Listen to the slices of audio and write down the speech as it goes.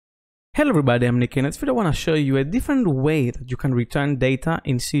Hello everybody, I'm Nick, and in this video I want to show you a different way that you can return data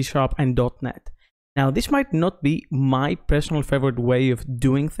in C# and .NET. Now this might not be my personal favorite way of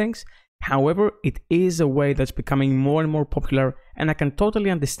doing things, however it is a way that's becoming more and more popular, and I can totally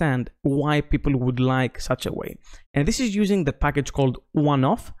understand why people would like such a way. And this is using the package called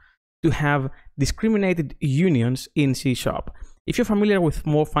OneOf to have discriminated unions in C#. If you're familiar with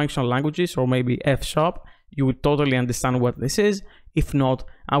more functional languages or maybe F#, you would totally understand what this is. If not,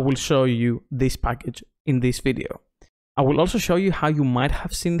 I will show you this package in this video. I will also show you how you might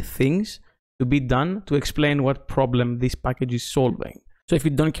have seen things to be done to explain what problem this package is solving. So if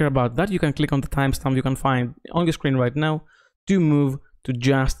you don't care about that, you can click on the timestamp you can find on your screen right now to move to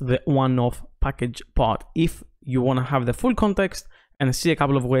just the OneOf package part. If you want to have the full context and see a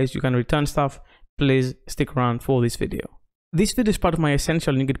couple of ways you can return stuff, please stick around for this video. This video is part of my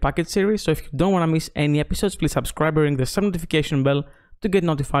Essential NuGet package series, so if you don't want to miss any episodes, please subscribe and ring the sub notification bell to get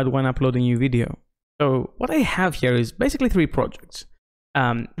notified when I upload a new video. So what I have here is basically 3 projects.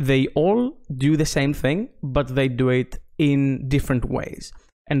 They all do the same thing, but they do it in different ways.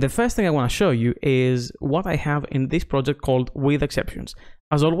 And the first thing I want to show you is what I have in this project called with exceptions.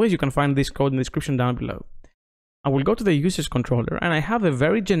 As always, you can find this code in the description down below. I will go to the users controller, and I have a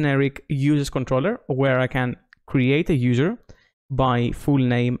very generic users controller where I can create a user by full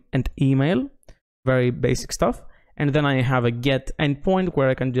name and email, very basic stuff. And then I have a get endpoint where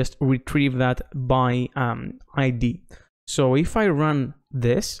I can just retrieve that by ID. So if I run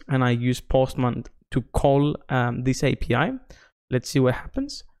this and I use Postman to call this API, let's see what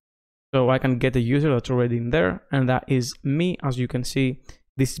happens. So I can get a user that's already in there, and that is me. As you can see,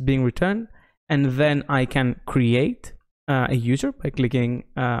 this is being returned. And then I can create a user by clicking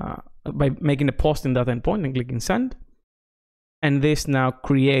by making a post in that endpoint and clicking send. And this now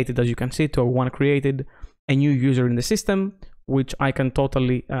created, as you can see, to one created a new user in the system, which I can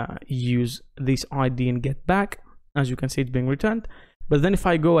totally use this ID and get back. As you can see, it's being returned. But then if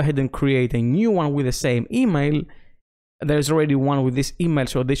I go ahead and create a new one with the same email, there's already one with this email,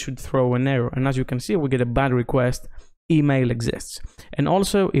 so this should throw an error. And as you can see, we get a bad request, email exists. And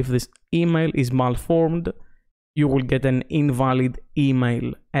also, if this email is malformed, you will get an invalid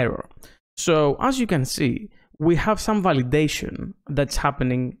email error. So as you can see, we have some validation that's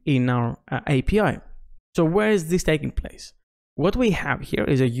happening in our API. So where is this taking place? What we have here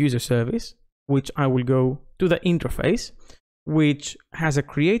is a user service, which I will go to the interface, which has a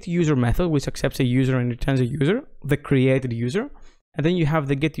create user method, which accepts a user and returns a user, the created user. And then you have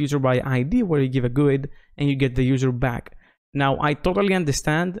the get user by ID, where you give a GUID and you get the user back. Now, I totally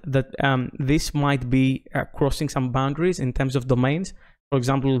understand that this might be crossing some boundaries in terms of domains. For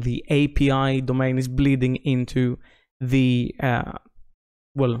example, the API domain is bleeding into the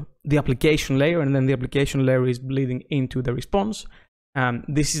the application layer, and then the application layer is bleeding into the response.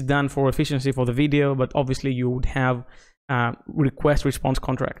 This is done for efficiency for the video, but obviously you would have request response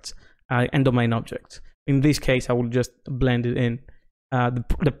contracts and domain objects. In this case, I will just blend it in.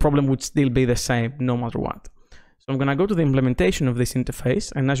 The problem would still be the same no matter what. So I'm going to go to the implementation of this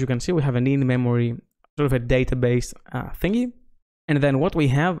interface, and as you can see, we have an in-memory sort of a database thingy. And then what we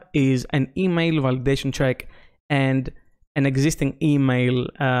have is an email validation check and an existing email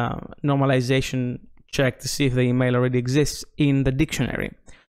normalization check to see if the email already exists in the dictionary,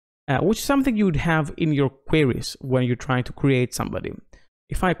 which is something you would have in your queries when you're trying to create somebody.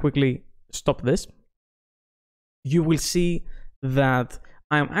 If I quickly stop this, you will see that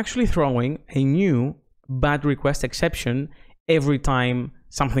I'm actually throwing a new bad request exception every time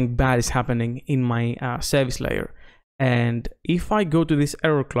something bad is happening in my service layer. And if I go to this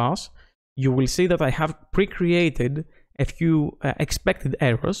error class, you will see that I have pre-created a few expected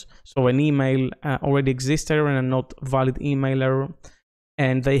errors. So an email already exists error and a not valid email error.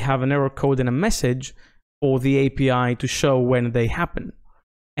 And they have an error code and a message for the API to show when they happen.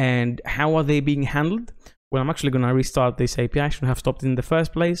 And how are they being handled? Well, I'm actually going to restart this API. I should have stopped it in the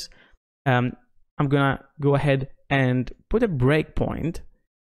first place. I'm going to go ahead and put a breakpoint,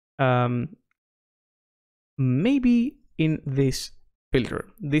 maybe in this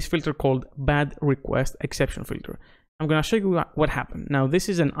filter called bad request exception filter. I'm going to show you what happened. Now, this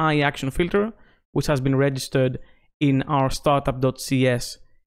is an iAction filter, which has been registered in our startup.cs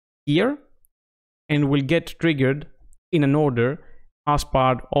here, and will get triggered in an order as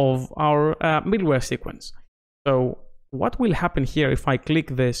part of our middleware sequence. So what will happen here if I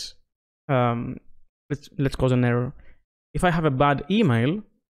click this? Let's cause an error. If I have a bad email,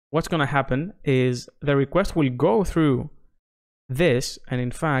 what's going to happen is the request will go through this. And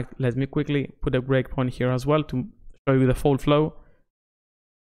in fact, let me quickly put a breakpoint here as well to show you the full flow.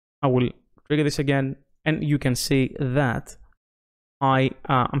 I will trigger this again, and you can see that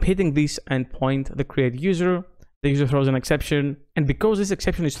I'm hitting this endpoint, the create user, the user throws an exception, and because this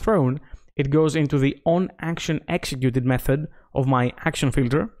exception is thrown, it goes into the onActionExecuted method of my action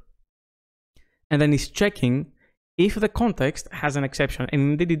filter, and then it's checking if the context has an exception, and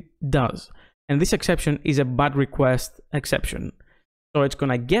indeed it does. And this exception is a bad request exception. So it's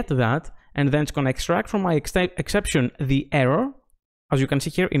gonna get that, and then it's gonna extract from my exception the error, as you can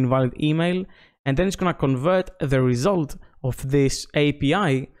see here, invalid email, and then it's gonna convert the result of this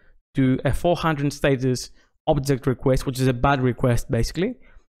API to a 400 status object request, which is a bad request basically.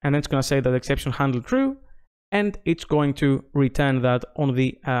 And then it's gonna say that exception handled true, and it's going to return that on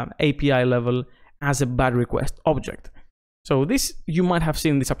the API level as a bad request object. So this, you might have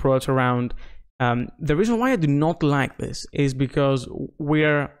seen this approach around. The reason why I do not like this is because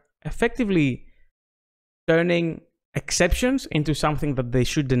we're effectively turning exceptions into something that they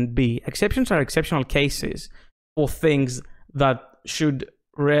shouldn't be. Exceptions are exceptional cases for things that should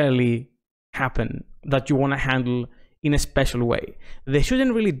rarely happen, that you want to handle in a special way. They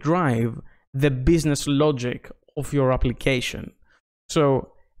shouldn't really drive the business logic of your application.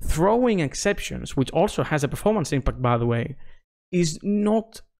 So throwing exceptions, which also has a performance impact, by the way, is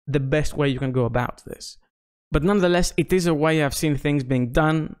not the best way you can go about this. But nonetheless, it is a way I've seen things being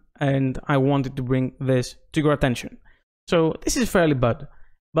done, and I wanted to bring this to your attention. So this is fairly bad,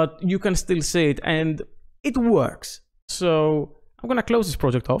 but you can still see it, and it works. So I'm gonna close this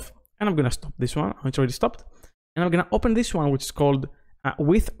project off, and I'm gonna stop this one. It's already stopped. And I'm gonna open this one, which is called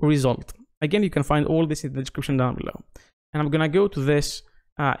with result. Again, you can find all this in the description down below. And I'm gonna go to this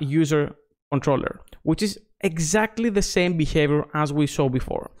user controller, which is exactly the same behavior as we saw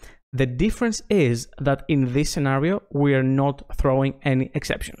before. The difference is that in this scenario, we are not throwing any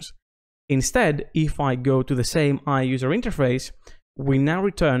exceptions. Instead, if I go to the same user interface, we now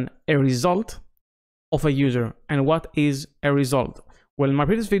return a result of a user. And what is a result? Well, in my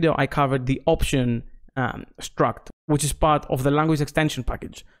previous video, I covered the option struct, which is part of the language extension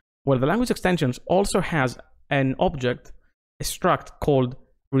package. Well, the language extensions also has an object, a struct called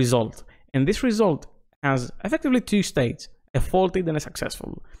result. And this result has effectively two states, a faulted and a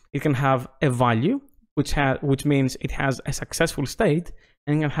successful. It can have a value, which means it has a successful state,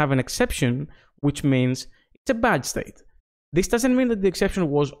 and it can have an exception, which means it's a bad state. This doesn't mean that the exception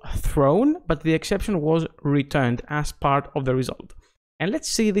was thrown, but the exception was returned as part of the result. And let's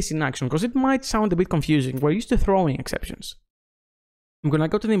see this in action, because it might sound a bit confusing. We're used to throwing exceptions. I'm going to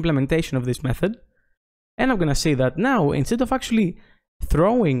go to the implementation of this method, and I'm going to say that now, instead of actually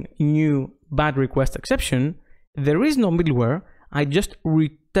throwing new bad request exception, there is no middleware, I just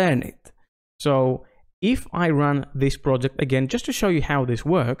return it. So if I run this project again, just to show you how this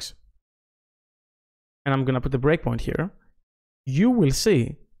works, and I'm going to put a breakpoint here, you will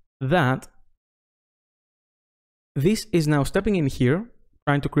see that this is now stepping in here,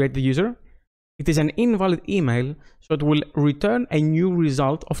 trying to create the user. It is an invalid email, so it will return a new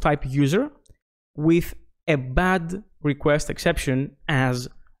result of type user with a bad request exception as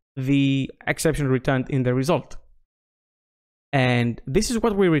the exception returned in the result. And this is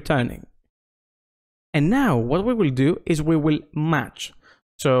what we're returning. And now what we will do is we will match.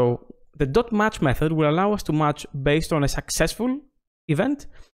 So the .match method will allow us to match based on a successful event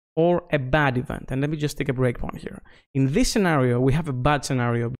or a bad event. And let me just take a breakpoint here. In this scenario, we have a bad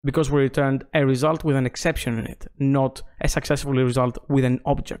scenario because we returned a result with an exception in it, not a successful result with an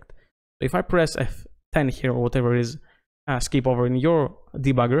object. So if I press F10 here, or whatever it is, skip over in your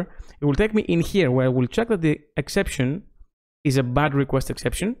debugger, it will take me in here where it will check that the exception is a bad request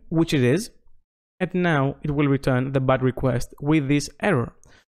exception, which it is. And now it will return the bad request with this error.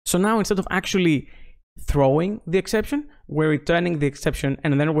 So now instead of actually throwing the exception, we're returning the exception,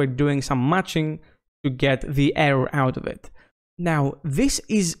 and then we're doing some matching to get the error out of it. Now, this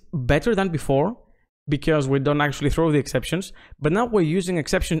is better than before because we don't actually throw the exceptions, but now we're using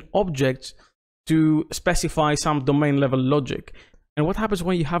exception objects to specify some domain level logic. And what happens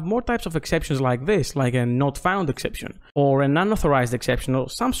when you have more types of exceptions like this, like a not found exception or an unauthorized exception or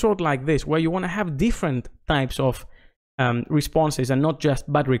some sort like this, where you want to have different types of responses and not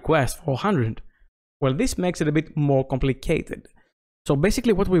just bad requests for 100? Well, this makes it a bit more complicated. So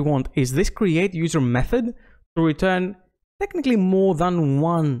basically what we want is this create user method to return technically more than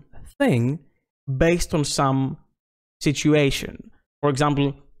one thing based on some situation. For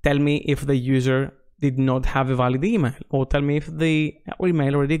example, tell me if the user did not have a valid email, or tell me if the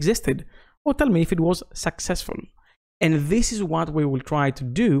email already existed, or tell me if it was successful. And this is what we will try to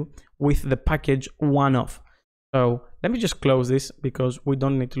do with the package OneOf. So let me just close this because we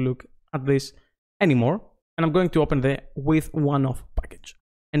don't need to look at this anymore. And I'm going to open the with OneOf package.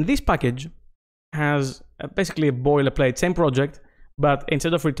 And this package has basically a boilerplate, same project, but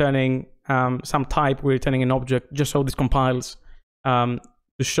instead of returning some type, we're returning an object just so this compiles to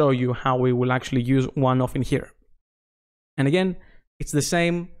show you how we will actually use OneOf in here. And again, it's the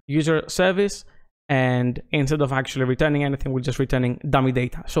same user service, and instead of actually returning anything, we're just returning dummy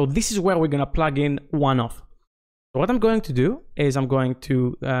data. So this is where we're gonna plug in OneOf. So what I'm going to do is I'm going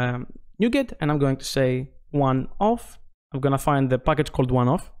to NuGet, and I'm going to say OneOf. I'm gonna find the package called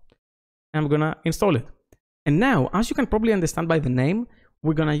OneOf, and I'm gonna install it. And now, as you can probably understand by the name,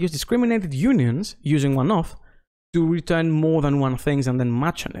 we're gonna use discriminated unions using OneOf to return more than one thing and then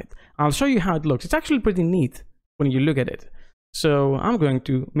match on it. I'll show you how it looks. It's actually pretty neat when you look at it. So I'm going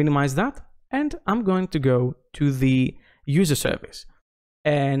to minimize that, and I'm going to go to the user service.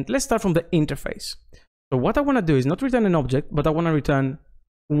 And let's start from the interface. So what I want to do is not return an object, but I want to return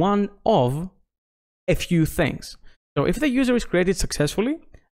one of a few things. So if the user is created successfully,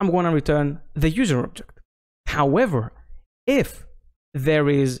 I'm going to return the user object. However, if there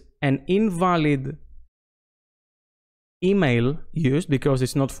is an invalid email used because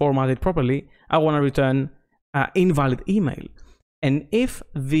it's not formatted properly, I want to return invalid email. And if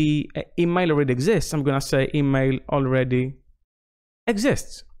the email already exists, I'm going to say email already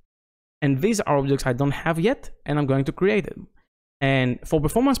exists. And these are objects I don't have yet, and I'm going to create them. And for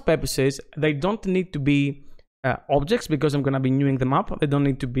performance purposes, they don't need to be objects because I'm going to be newing them up. They don't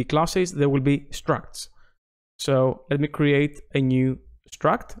need to be classes. They will be structs. So let me create a new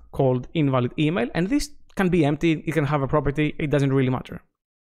struct called invalid email. And this can be empty. It can have a property. It doesn't really matter.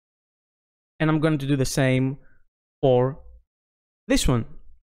 And I'm going to do the same for this one.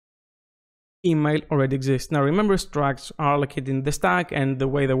 Email already exists. Now remember, structs are allocated in the stack, and the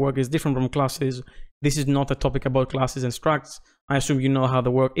way they work is different from classes. This is not a topic about classes and structs. I assume you know how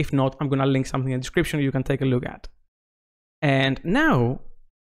they work. If not, I'm going to link something in the description you can take a look at. And now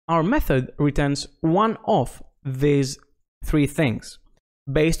our method returns one of these three things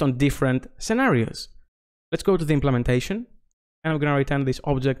based on different scenarios. Let's go to the implementation, and I'm going to return this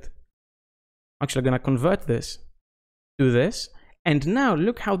object. Actually, I'm going to convert this to this. And now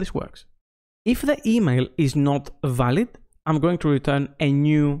look how this works. If the email is not valid, I'm going to return a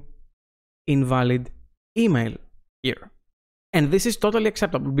new invalid email here. And this is totally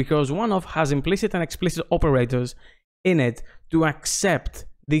acceptable because OneOf has implicit and explicit operators in it to accept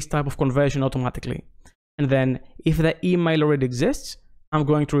this type of conversion automatically. And then if the email already exists, I'm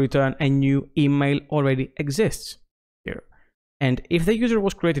going to return a new email already exists here. And if the user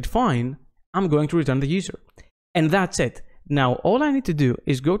was created fine, I'm going to return the user. And that's it. Now, all I need to do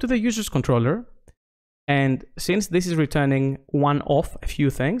is go to the user's controller, and since this is returning one of a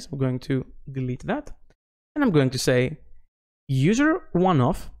few things, I'm going to delete that, and I'm going to say user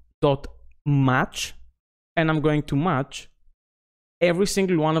OneOf.match, and I'm going to match every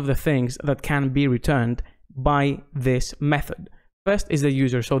single one of the things that can be returned by this method. First is the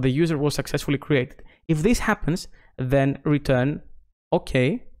user, so the user was successfully created. If this happens, then return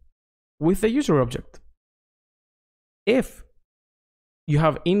OK with the user object. If you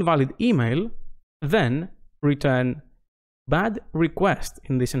have invalid email, then return bad request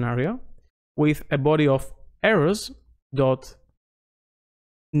in this scenario with a body of errors dot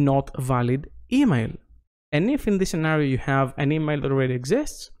not valid email. And if in this scenario you have an email that already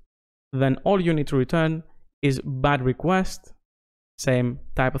exists, then all you need to return is bad request, same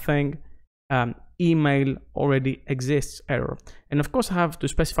type of thing, email already exists error. And of course I have to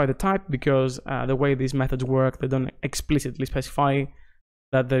specify the type because the way these methods work, they don't explicitly specify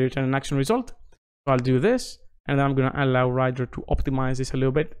that they return an action result. So I'll do this, and then I'm going to allow Rider to optimize this a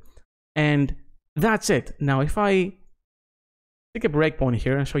little bit. And that's it. Now if I take a breakpoint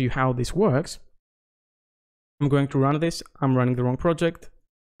here and show you how this works, I'm going to run this. I'm running the wrong project.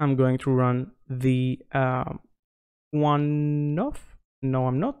 I'm going to run the OneOf. No,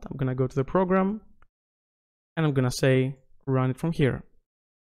 I'm not. I'm going to go to the program, and I'm going to say run it from here.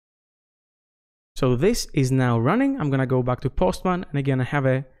 So this is now running. I'm going to go back to Postman, and again I have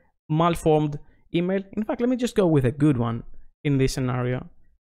a malformed email. In fact, let me just go with a good one in this scenario,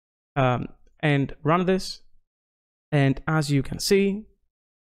 and run this. And as you can see,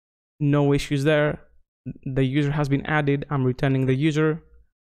 no issues there. The user has been added. I'm returning the user,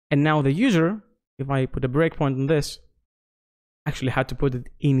 and now the user, if I put a breakpoint on this, actually had to put it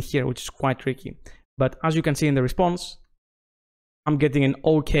in here, which is quite tricky. But as you can see in the response, I'm getting an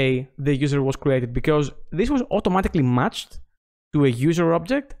OK, the user was created, because this was automatically matched to a user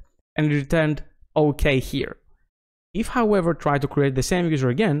object and it returned OK here. If, however, try to create the same user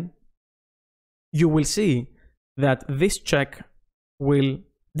again, you will see that this check will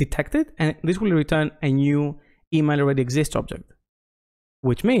detect it and this will return a new email already exists object,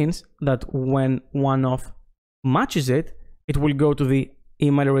 which means that when OneOf matches it, it will go to the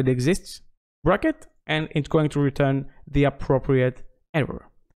email already exists bracket, and it's going to return the appropriate error.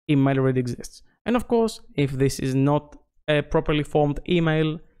 Email already exists. And of course, if this is not a properly formed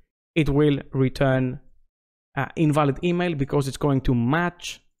email, it will return invalid email because it's going to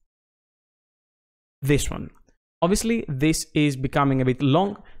match this one. Obviously, this is becoming a bit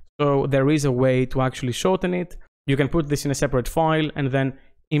long, so there is a way to actually shorten it. You can put this in a separate file and then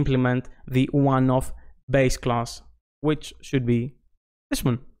implement the OneOf base class, which should be this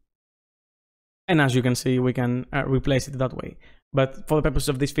one. And as you can see, we can replace it that way. But for the purpose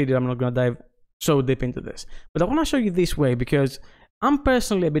of this video, I'm not going to dive so deep into this. But I want to show you this way because I'm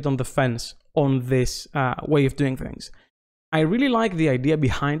personally a bit on the fence on this way of doing things. I really like the idea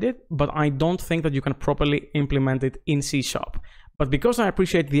behind it, but I don't think that you can properly implement it in C#. But because I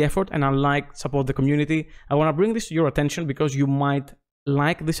appreciate the effort and I like support the community, I want to bring this to your attention because you might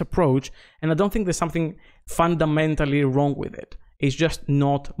like this approach, and I don't think there's something fundamentally wrong with it. It's just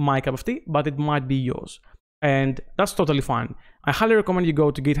not my cup of tea, but it might be yours. And that's totally fine. I highly recommend you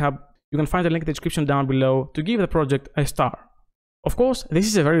go to GitHub. You can find the link in the description down below to give the project a star. Of course, this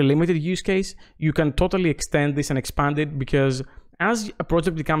is a very limited use case. You can totally extend this and expand it because as a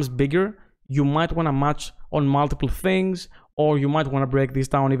project becomes bigger, you might want to match on multiple things, or you might want to break this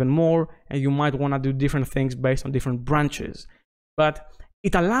down even more, and you might want to do different things based on different branches. But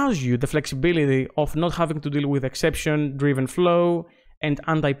it allows you the flexibility of not having to deal with exception-driven flow and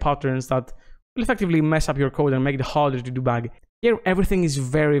anti-patterns that will effectively mess up your code and make it harder to debug. Here, everything is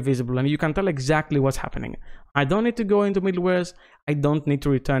very visible and you can tell exactly what's happening. I don't need to go into middlewares. I don't need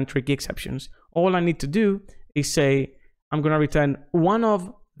to return tricky exceptions. All I need to do is say, I'm going to return one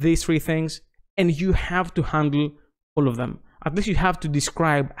of these three things, and you have to handle all of them. At least you have to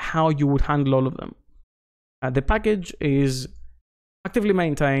describe how you would handle all of them. The package is actively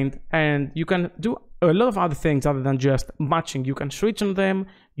maintained, and you can do a lot of other things other than just matching. You can switch on them,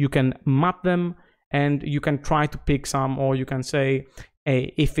 you can map them, and you can try to pick some, or you can say,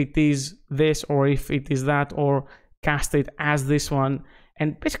 hey, if it is this, or if it is that, or cast it as this one.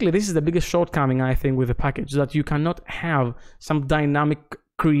 And basically, this is the biggest shortcoming, I think, with the package, that you cannot have some dynamic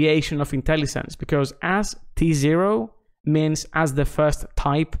creation of IntelliSense, because as T0 means as the first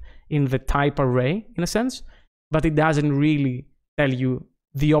type in the type array, in a sense, but it doesn't really tell you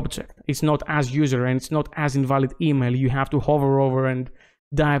the object. It's not as user, and it's not as invalid email. You have to hover over and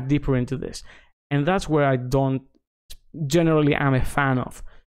dive deeper into this. And that's where I don't generally am a fan of.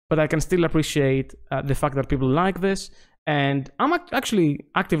 But I can still appreciate the fact that people like this. And I'm actually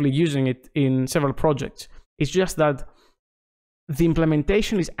actively using it in several projects. It's just that the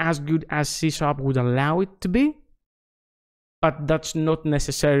implementation is as good as C# would allow it to be. But that's not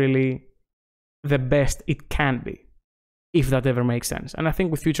necessarily the best it can be, if that ever makes sense. And I think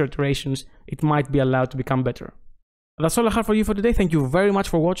with future iterations, it might be allowed to become better. That's all I have for you for today. Thank you very much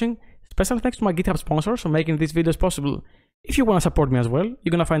for watching. Special thanks to my GitHub sponsors for making these videos possible. If you want to support me as well,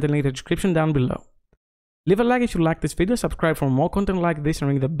 you're going to find the link in the description down below. Leave a like if you like this video, subscribe for more content like this, and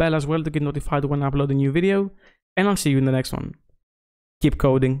ring the bell as well to get notified when I upload a new video. And I'll see you in the next one. Keep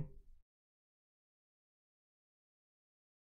coding.